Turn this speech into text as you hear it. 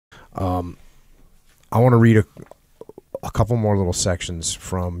I want to read a couple more little sections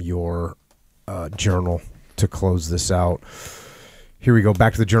from your journal to close this out. Here we go,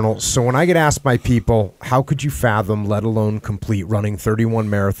 back to the journal. So when I get asked by people, how could you fathom, let alone complete, running 31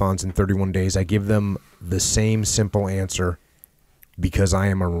 marathons in 31 days, I give them the same simple answer: because I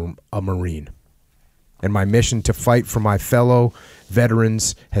am a Marine. And my mission to fight for my fellow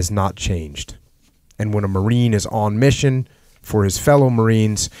veterans has not changed. And when a Marine is on mission for his fellow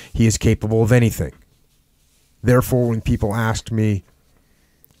Marines, he is capable of anything. Therefore, when people ask me,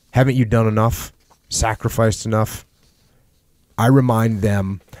 haven't you done enough, sacrificed enough, I remind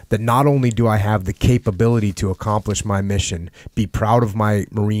them that not only do I have the capability to accomplish my mission, be proud of my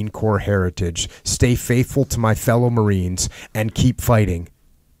Marine Corps heritage, stay faithful to my fellow Marines, and keep fighting,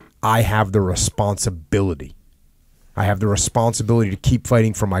 I have the responsibility. I have the responsibility to keep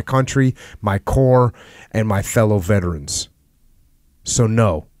fighting for my country, my Corps, and my fellow veterans. So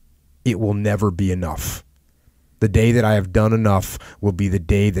no, it will never be enough. The day that I have done enough will be the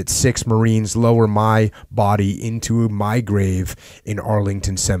day that 6 Marines lower my body into my grave in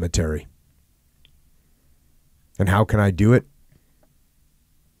Arlington Cemetery. And how can I do it?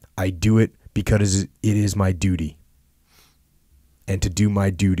 I do it because it is my duty. And to do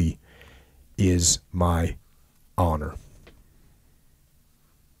my duty is my honor.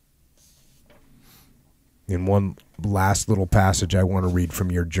 In one last little passage I want to read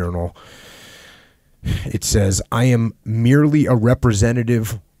from your journal, it says, I am merely a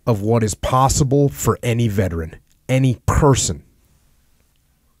representative of what is possible for any veteran, any person.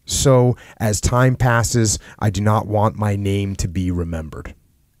 So, as time passes, I do not want my name to be remembered.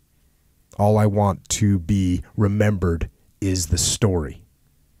 All I want to be remembered is the story.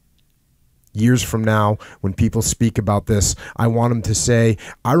 Years from now, when people speak about this, I want them to say,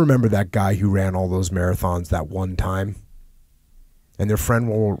 I remember that guy who ran all those marathons that one time. And their friend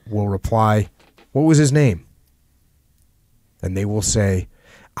will reply, what was his name? And they will say,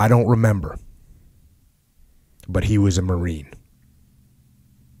 I don't remember, but he was a Marine.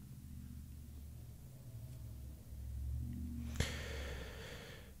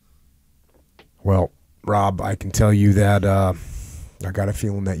 Well, Rob, I can tell you that I got a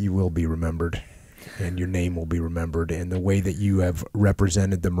feeling that you will be remembered, and your name will be remembered, and the way that you have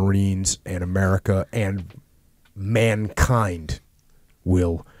represented the Marines and America and mankind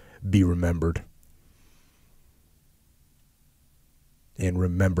will be remembered. And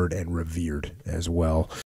remembered and revered as well.